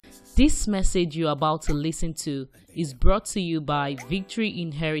This message you're about to listen to is brought to you by Victory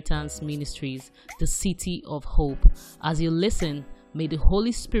Inheritance Ministries, the City of Hope. As you listen, may the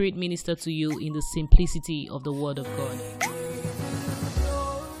Holy Spirit minister to you in the simplicity of the Word of God.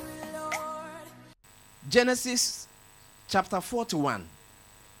 Genesis chapter 41.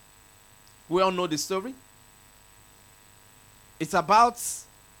 We all know the story. It's about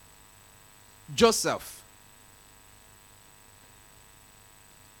Joseph.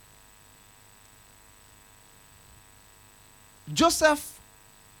 Joseph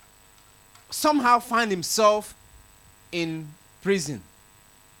somehow found himself in prison.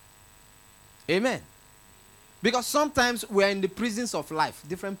 Amen. Because sometimes we're in the prisons of life,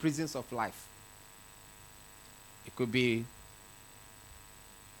 different prisons of life. It could be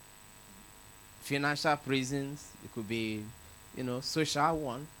financial prisons, it could be, social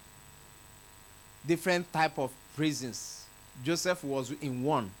one. Different type of prisons. Joseph was in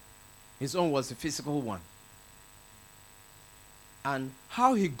one. His own was a physical one. And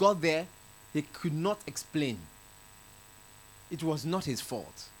how he got there, he could not explain. It was not his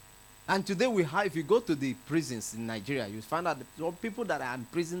fault. And today if you go to the prisons in Nigeria, you find out that people that are in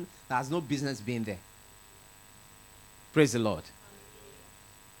prison that has no business being there. Praise the Lord.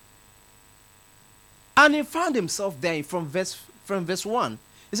 And he found himself there from verse 1.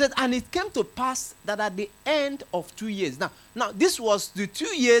 He said, and it came to pass that at the end of 2 years. Now this was the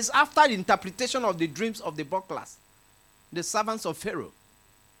 2 years after the interpretation of the dreams of the bucklers, the servants of Pharaoh.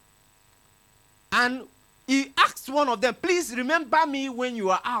 And he asked one of them, please remember me when you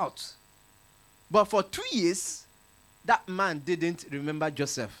are out. But for 2 years, that man didn't remember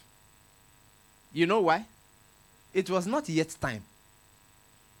Joseph. You know why? It was not yet time.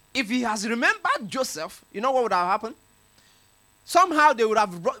 If he has remembered Joseph, you know what would have happened? Somehow they would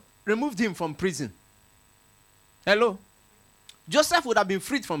have removed him from prison. Hello? Joseph would have been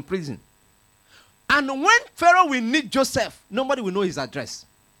freed from prison. And when Pharaoh will need Joseph, nobody will know his address.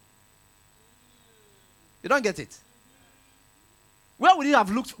 You don't get it? Where would he have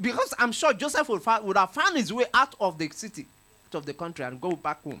looked? Because I'm sure Joseph would have found his way out of the city, out of the country, and go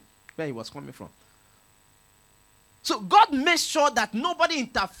back home where he was coming from. So God made sure that nobody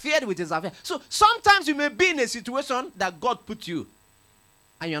interfered with his affair. So sometimes you may be in a situation that God put you,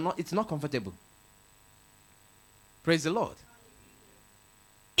 and it's not comfortable. Praise the Lord.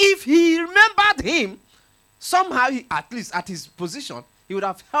 If he remembered him, somehow, at least at his position, he would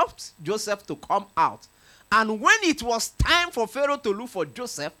have helped Joseph to come out. And when it was time for Pharaoh to look for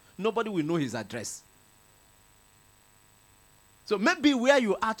Joseph, nobody will know his address. So maybe where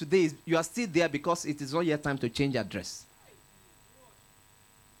you are today, you are still there because it is not yet time to change address.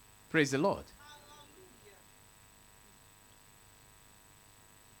 Praise the Lord.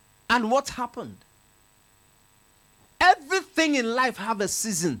 And what happened? Everything in life have a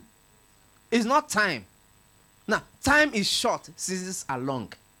season. It's not time. Now, time is short, seasons are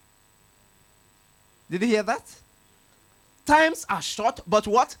long. Did you hear that? Times are short, but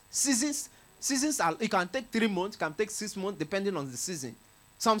what? Seasons are, it can take 3 months, can take 6 months, depending on the season.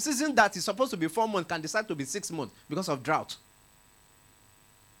 Some season that is supposed to be 4 months can decide to be 6 months because of drought.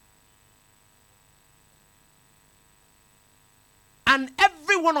 And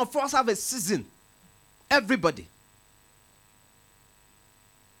every one of us have a season. Everybody.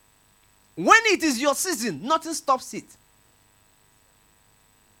 When it is your season, nothing stops it.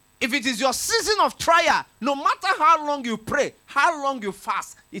 If it is your season of trial, no matter how long you pray, how long you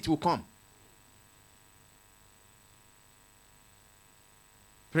fast, it will come.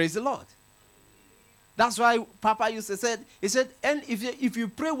 Praise the Lord. That's why Papa used to say, he said, and if you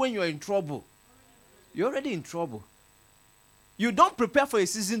pray when you're in trouble, you're already in trouble. You don't prepare for a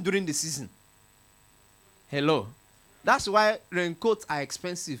season during the season. Hello. That's why raincoats are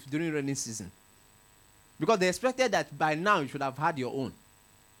expensive during rainy season. Because they expected that by now you should have had your own.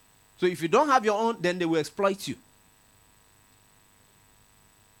 So if you don't have your own, then they will exploit you.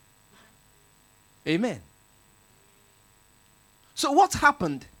 Amen. So what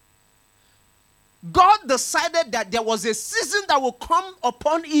happened? God decided that there was a season that will come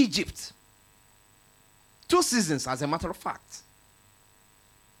upon Egypt. 2 seasons, as a matter of fact.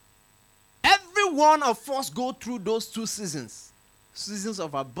 Every one of us go through those 2 seasons. Seasons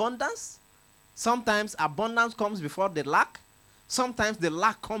of abundance. Sometimes abundance comes before the lack. Sometimes the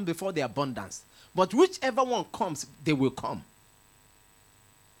lack comes before the abundance. But whichever one comes, they will come.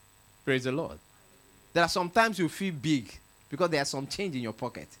 Praise the Lord. There are sometimes you feel big because there's some change in your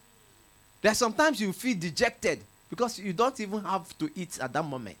pocket. There are sometimes you feel dejected because you don't even have to eat at that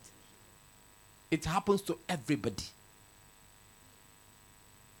moment. It happens to everybody.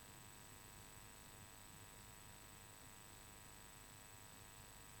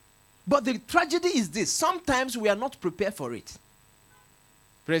 But the tragedy is this. Sometimes we are not prepared for it.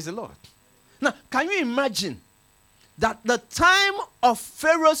 Praise the Lord. Now, can you imagine that the time of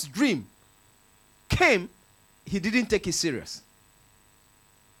Pharaoh's dream came, he didn't take it serious?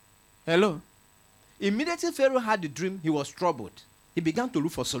 Hello? Immediately Pharaoh had the dream, he was troubled. He began to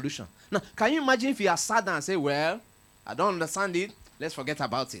look for solution. Now, can you imagine if he had sat down and said, well, I don't understand it, let's forget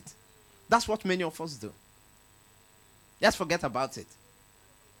about it. That's what many of us do. Let's forget about it.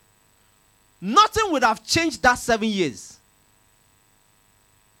 Nothing would have changed that 7 years.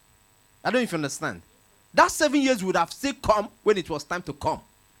 I don't know if you understand. That 7 years would have still come when it was time to come.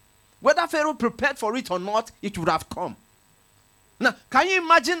 Whether Pharaoh prepared for it or not, it would have come. Now, can you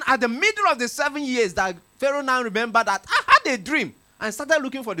imagine at the middle of the 7 years that Pharaoh now remembered that I had a dream and started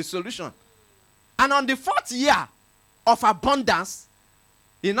looking for the solution. And on the 4th year of abundance,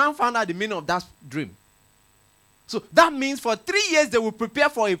 he now found out the meaning of that dream. So that means for 3 years they will prepare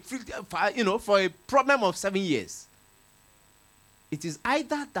for a problem of 7 years. It is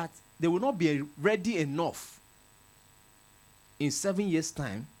either that they will not be ready enough in 7 years'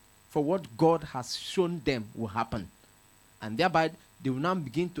 time for what God has shown them will happen. And thereby, they will now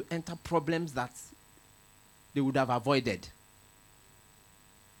begin to enter problems that they would have avoided.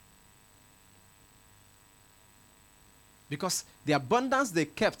 Because the abundance they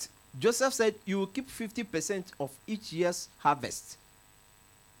kept, Joseph said, you will keep 50% of each year's harvest.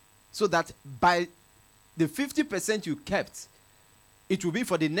 So that by the 50% you kept, it will be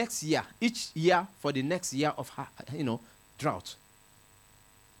for the next year. Each year for the next year of, drought.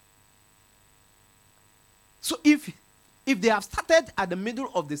 So if they have started at the middle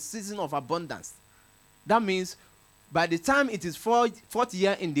of the season of abundance, that means by the time it is fourth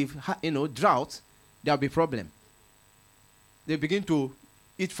year in the drought, there will be problem. They begin to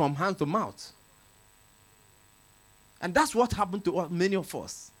eat from hand to mouth. And that's what happened to many of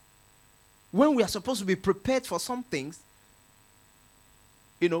us. When we are supposed to be prepared for some things,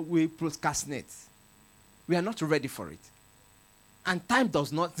 we procrastinate. We are not ready for it. And time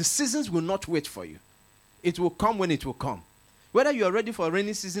does not, the seasons will not wait for you. It will come when it will come. Whether you are ready for a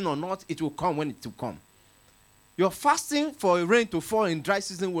rainy season or not, it will come when it will come. Your fasting for a rain to fall in dry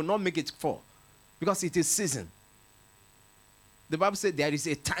season will not make it fall. Because it is season. The Bible said there is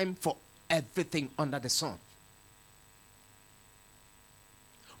a time for everything under the sun.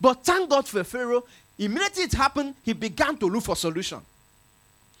 But thank God for Pharaoh. Immediately it happened, he began to look for solution.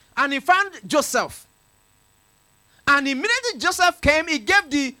 And he found Joseph. And immediately Joseph came, he gave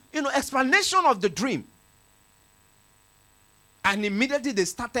the explanation of the dream. And immediately they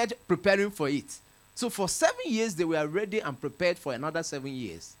started preparing for it. So for 7 years they were ready and prepared for another 7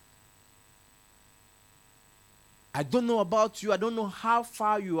 years. I don't know about you. I don't know how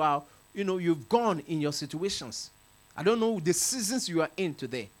far you are, you've gone in your situations. I don't know the seasons you are in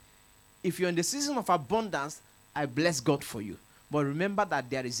today. If you're in the season of abundance, I bless God for you. But remember that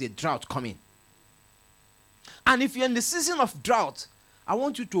there is a drought coming. And if you're in the season of drought, I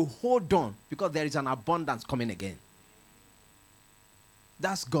want you to hold on because there is an abundance coming again.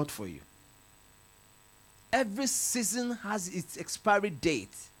 That's God for you. Every season has its expiry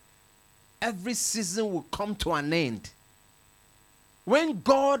date. Every season will come to an end. When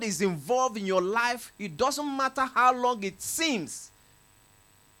God is involved in your life, it doesn't matter how long it seems,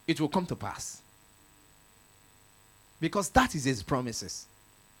 it will come to pass. Because that is his promises.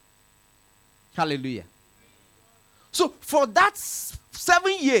 Hallelujah. So for that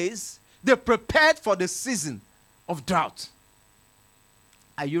 7 years, they prepared for the season of drought.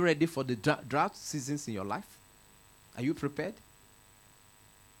 Are you ready for the drought seasons in your life? Are you prepared?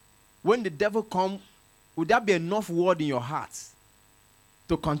 When the devil comes, would there be enough word in your heart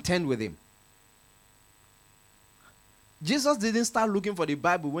to contend with him? Jesus didn't start looking for the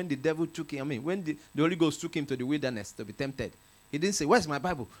Bible when the devil took him. When the Holy Ghost took him to the wilderness to be tempted. He didn't say, where's my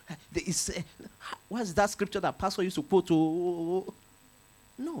Bible? What's that scripture that pastor used to quote?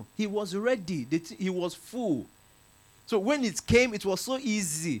 No, he was ready. He was full. So when it came, it was so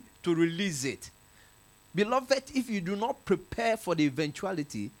easy to release it. Beloved, if you do not prepare for the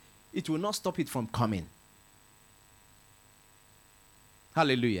eventuality, it will not stop it from coming.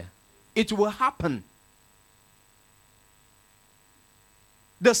 Hallelujah. It will happen.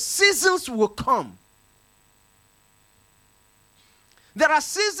 The seasons will come. There are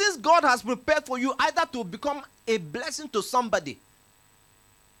seasons God has prepared for you either to become a blessing to somebody.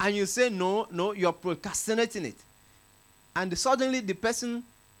 And you say, no, you're procrastinating it. And suddenly the person,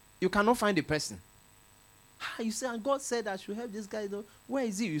 you cannot find the person. You say, and God said I should help this guy. Where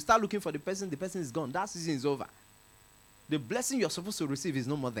is he? You start looking for the person is gone. That season is over. The blessing you're supposed to receive is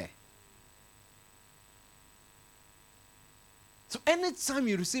no more there. So anytime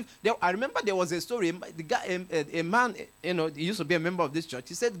you receive, I remember there was a story. The guy, a man, he used to be a member of this church.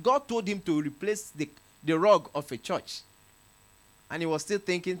 He said God told him to replace the rug of a church. And he was still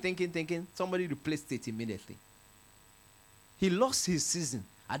thinking. Somebody replaced it immediately. He lost his season.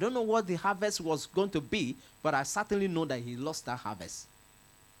 I don't know what the harvest was going to be, but I certainly know that he lost that harvest.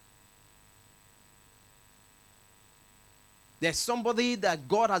 There's somebody that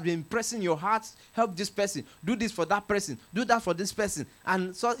God has been pressing your heart. Help this person. Do this for that person. Do that for this person.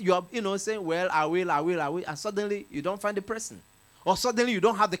 And so you are, saying, well, I will. And suddenly you don't find the person. Or suddenly you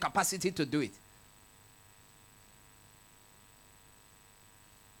don't have the capacity to do it.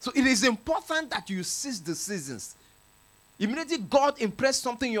 So it is important that you seize the seasons. Immediately God impressed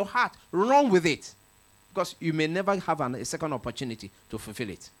something in your heart, run with it. Because you may never have a second opportunity to fulfill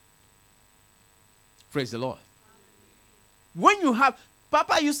it. Praise the Lord. When you have,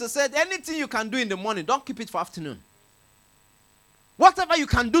 Papa used to say, anything you can do in the morning, don't keep it for afternoon. Whatever you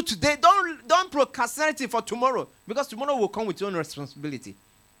can do today, don't procrastinate it for tomorrow. Because tomorrow will come with your own responsibility.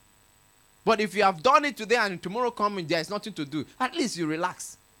 But if you have done it today and tomorrow comes, there is nothing to do. At least you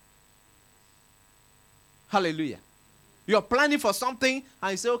relax. Hallelujah. You're planning for something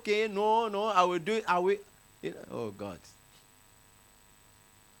and you say, okay, no, I will do it. Oh, God.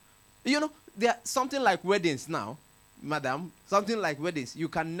 There something like weddings now, madam, something like weddings, you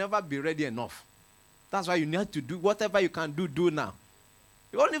can never be ready enough. That's why you need to do whatever you can do now.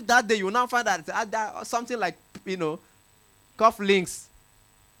 Only if that day you will now find that something like, cuff links.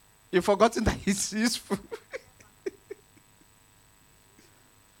 You've forgotten that it's useful.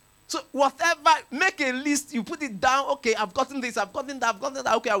 So whatever, make a list, you put it down, okay, I've gotten this, I've gotten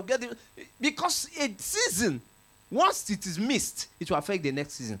that, okay, I'll get it. Because a season, once it is missed, it will affect the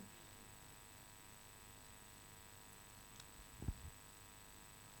next season.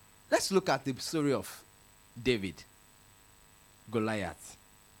 Let's look at the story of David, Goliath.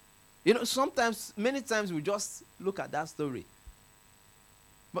 Many times we just look at that story.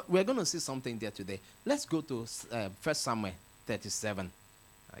 But we're going to see something there today. Let's go to 1 Samuel 37.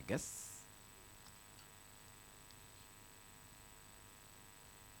 I guess.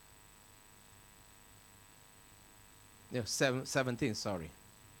 No, 17, sorry.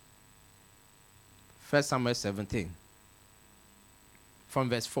 1 Samuel 17. From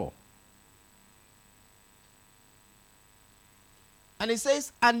verse 4. And it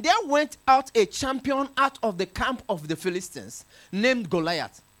says, and there went out a champion out of the camp of the Philistines, named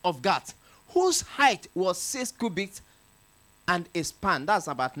Goliath of Gath, whose height was 6 cubits and a span. That's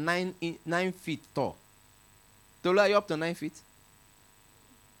about 9 feet tall. Tolu, are you up to 9 feet?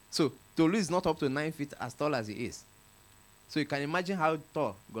 So, Tolu is not up to 9 feet as tall as he is. So, you can imagine how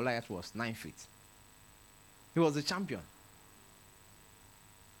tall Goliath was, 9 feet. He was a champion.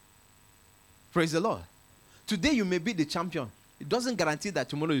 Praise the Lord. Today, you may be the champion. It doesn't guarantee that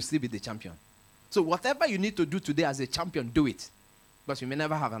tomorrow you'll still be the champion. So, whatever you need to do today as a champion, do it. Because you may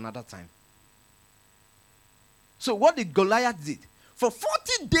never have another time. So what did Goliath did? For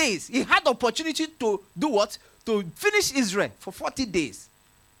 40 days, he had the opportunity to do what? To finish Israel for 40 days.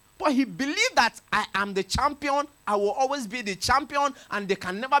 But he believed that I am the champion, I will always be the champion, and there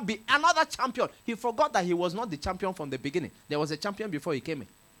can never be another champion. He forgot that he was not the champion from the beginning. There was a champion before he came in.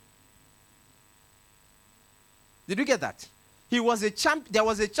 Did you get that? There was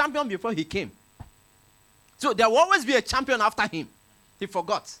a champion before he came. So there will always be a champion after him. He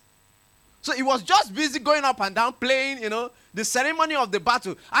forgot. So he was just busy going up and down, playing, the ceremony of the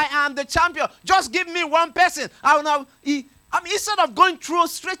battle. I am the champion. Just give me one person. Instead of going through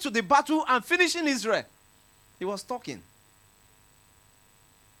straight to the battle and finishing Israel, he was talking.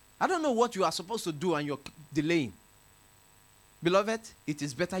 I don't know what you are supposed to do and you're delaying. Beloved, it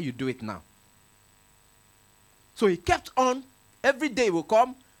is better you do it now. So he kept on. Every day will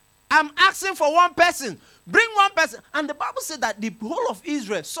come. I'm asking for one person. Bring one person. And the Bible said that the whole of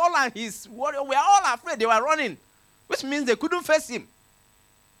Israel, Saul and his warrior, were all afraid. They were running. Which means they couldn't face him.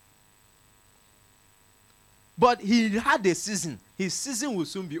 But he had a season. His season will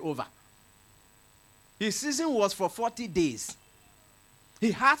soon be over. His season was for 40 days.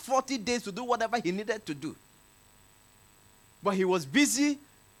 He had 40 days to do whatever he needed to do. But he was busy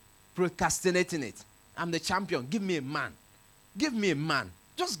procrastinating it. I'm the champion. Give me a man. Give me a man.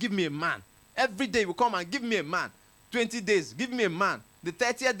 Just give me a man. Every day will come and give me a man. 20 days, give me a man. The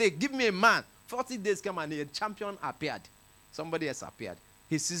 30th day, give me a man. 40 days come and a champion appeared. Somebody else appeared.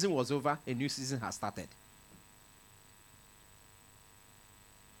 His season was over. A new season has started.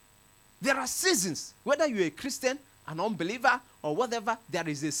 There are seasons. Whether you're a Christian, an unbeliever, or whatever, there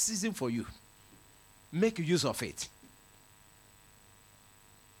is a season for you. Make use of it.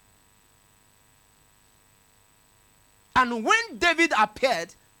 And when David appeared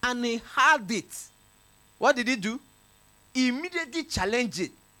and he had it, what did he do? He immediately challenged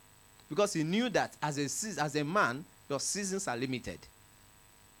it, because he knew that as a man, your seasons are limited.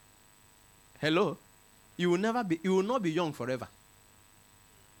 Hello? You will not be young forever.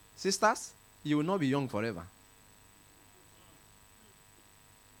 Sisters, you will not be young forever.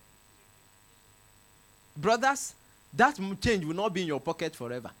 Brothers, that change will not be in your pocket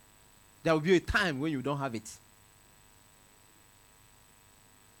forever. There will be a time when you don't have it.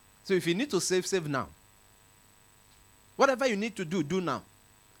 So if you need to save now. Whatever you need to do, do now.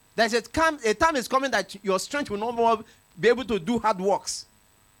 There's a time is coming that your strength will no more be able to do hard works.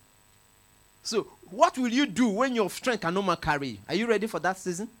 So what will you do when your strength can no more carry you? Are you ready for that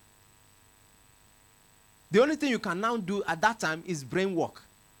season? The only thing you can now do at that time is brain work.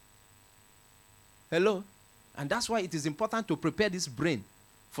 Hello? And that's why it is important to prepare this brain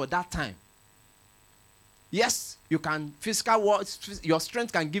for that time. Yes, you can physical work, your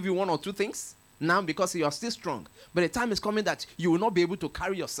strength can give you one or two things now because you are still strong. But the time is coming that you will not be able to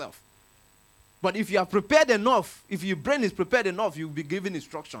carry yourself. But if you are prepared enough, if your brain is prepared enough, you will be given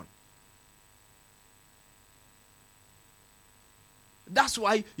instruction. That's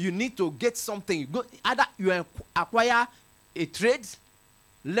why you need to get something. Either you acquire a trade,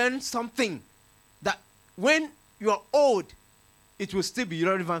 learn something that when you are old, it will still be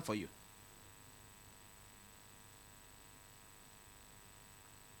relevant for you.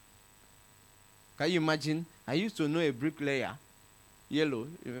 Can you imagine? I used to know a bricklayer, yellow.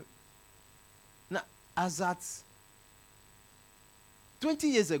 Now, as at 20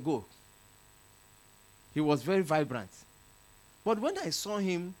 years ago, he was very vibrant. But when I saw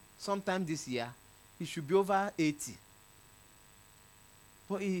him sometime this year, he should be over 80.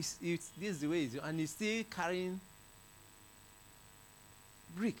 But this is the way he's, and he's still carrying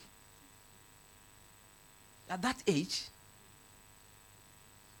brick. At that age,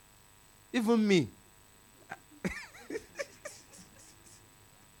 even me.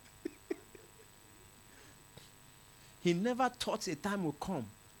 He never thought a time will come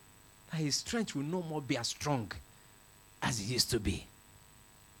that his strength will no more be as strong as it used to be.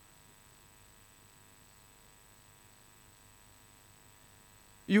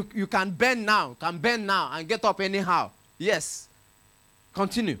 You can bend now and get up anyhow. Yes.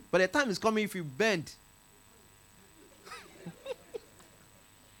 Continue. But the time is coming if you bend.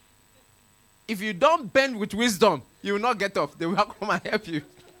 If you don't bend with wisdom, you will not get up. They will come and help you.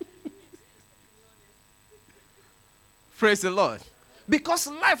 Praise the Lord. Because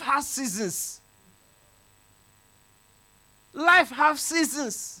life has seasons. Life has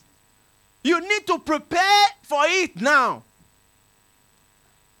seasons. You need to prepare for it now.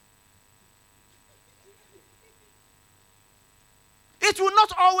 It will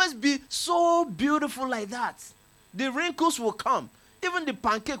not always be so beautiful like that. The wrinkles will come. Even the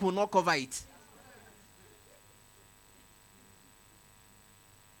pancake will not cover it.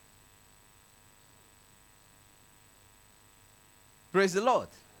 Praise the Lord.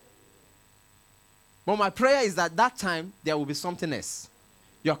 But my prayer is that time there will be something else.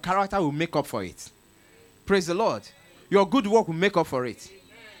 Your character will make up for it. Praise the Lord. Your good work will make up for it.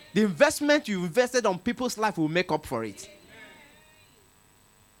 The investment you invested on people's life will make up for it.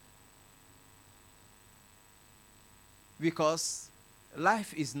 Because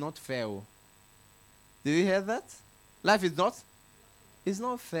life is not fair. Did you hear that? Life is not? It's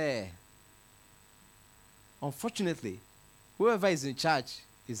not fair. Unfortunately, whoever is in charge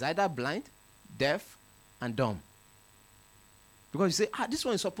is either blind, deaf, and dumb. Because you say, this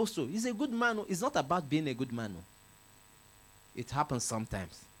one is supposed to. He's a good man. It's not about being a good man. It happens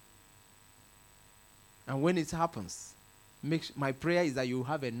sometimes. And when it happens, my prayer is that you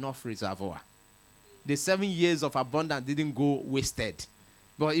have enough reservoir. The 7 years of abundance didn't go wasted.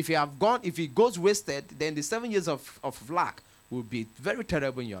 But if it goes wasted, then the 7 years of lack will be very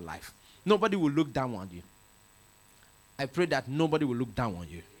terrible in your life. Nobody will look down on you. I pray that nobody will look down on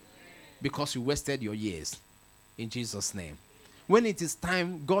you because you wasted your years. In Jesus' name. When it is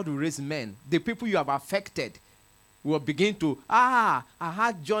time, God will raise men. The people you have affected will begin to, I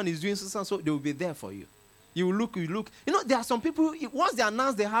heard John is doing so and so. They will be there for you. You will look. You know, there are some people, once they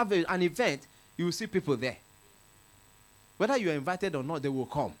announce they have an event, you will see people there. Whether you are invited or not, they will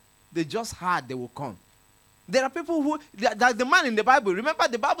come. They just heard they will come. There are people who, like the man in the Bible. Remember,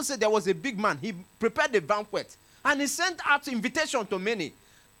 the Bible said there was a big man. He prepared a banquet. And he sent out invitation to many.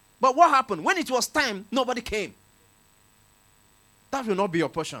 But what happened? When it was time, nobody came. That will not be your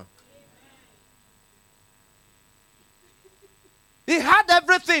portion. He had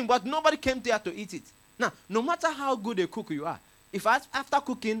everything, but nobody came there to eat it. Now, no matter how good a cook you are, if after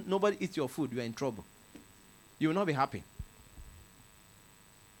cooking, nobody eats your food, you are in trouble. You will not be happy.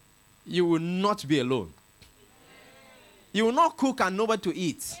 you will not be alone. You will not cook and nobody to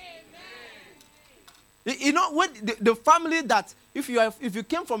eat. You know, when the family that, if you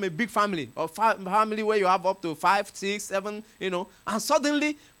came from a big family, or family where you have up to 5, 6, 7, and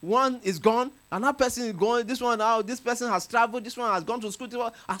suddenly one is gone, another person is gone, this person has traveled, this one has gone to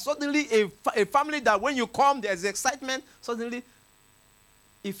school, and suddenly a family that when you come, there's excitement, suddenly,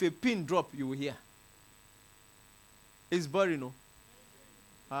 if a pin drop, you will hear. It's boring, no?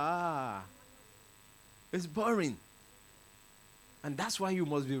 It's boring. And that's why you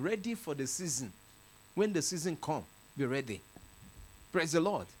must be ready for the season. When the season comes, be ready. Praise the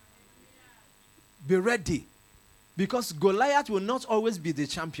Lord. Be ready. Because Goliath will not always be the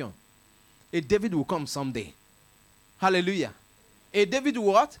champion. A David will come someday. Hallelujah. A David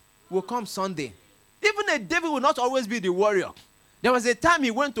will come someday. Even a David will not always be the warrior. There was a time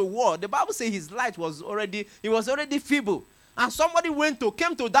he went to war. The Bible says his light was already feeble. And somebody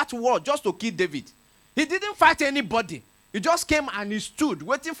came to that war just to kill David. He didn't fight anybody. He just came and he stood,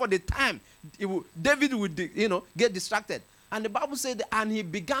 waiting for the time David would, get distracted. And the Bible said, and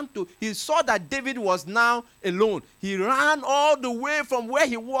he saw that David was now alone. He ran all the way from where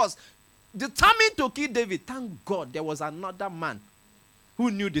he was, determined to kill David. Thank God there was another man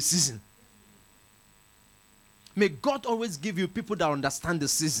who knew the season. May God always give you people that understand the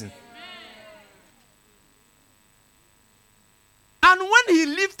season. And when he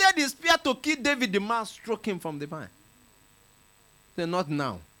lifted his spear to kill David, the man struck him from the behind. Say, not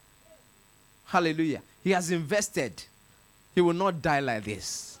now. Hallelujah. He has invested. He will not die like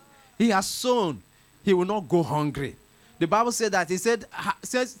this. He has sown. He will not go hungry. The Bible said that. He said,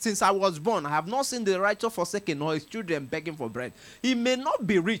 since I was born, I have not seen the righteous forsaken nor his children begging for bread. He may not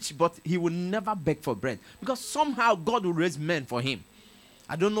be rich, but he will never beg for bread. Because somehow God will raise men for him.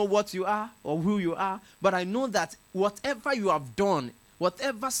 I don't know what you are or who you are, but I know that whatever you have done,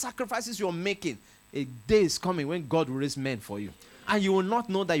 whatever sacrifices you're making, a day is coming when God will raise men for you. And you will not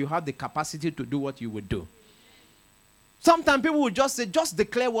know that you have the capacity to do what you would do. Sometimes people will just say, just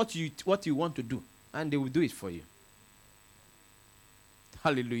declare what you want to do, and they will do it for you.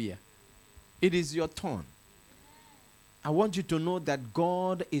 Hallelujah. It is your turn. I want you to know that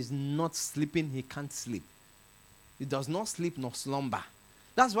God is not sleeping. He can't sleep. He does not sleep nor slumber.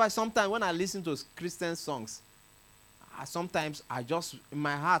 That's why sometimes when I listen to Christian songs, sometimes in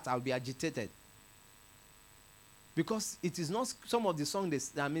my heart, I'll be agitated. Because it is not, some of the song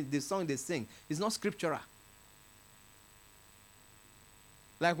the song they sing is not scriptural.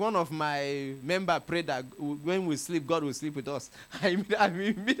 Like one of my members prayed that when we sleep, God will sleep with us. I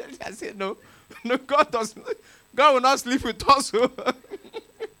immediately said, no, God will not sleep with us.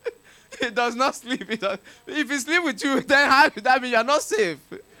 He does not sleep. If he sleep with you, then how would that mean you are not safe?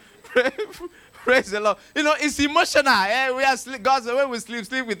 Praise the Lord. It's emotional. God said, when we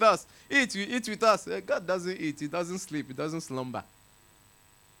sleep with us. Eat with us. God doesn't eat. He doesn't sleep. He doesn't slumber.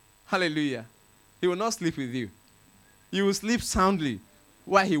 Hallelujah. He will not sleep with you. You will sleep soundly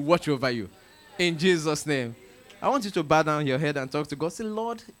while he watch over you. In Jesus' name. I want you to bow down your head and talk to God. Say,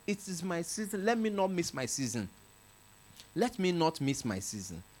 Lord, it is my season. Let me not miss my season. Let me not miss my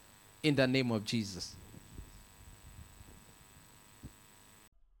season. In the name of Jesus.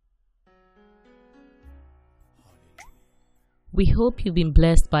 We hope you've been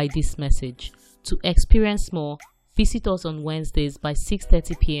blessed by this message. To experience more, visit us on Wednesdays by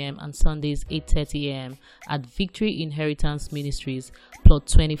 6:30 p.m. and Sundays 8:30 a.m. at Victory Inheritance Ministries, Plot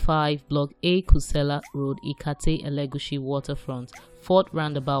 25, Block A, Kusela Road, Ikate, Elegushi Waterfront, 4th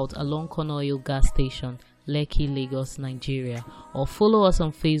Roundabout along Konoyo Gas Station, Lekki, Lagos, Nigeria. Or follow us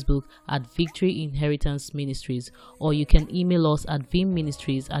on Facebook at Victory Inheritance Ministries, or you can email us at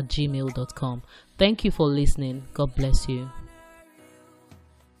vimministries@gmail.com. Thank you for listening. God bless you.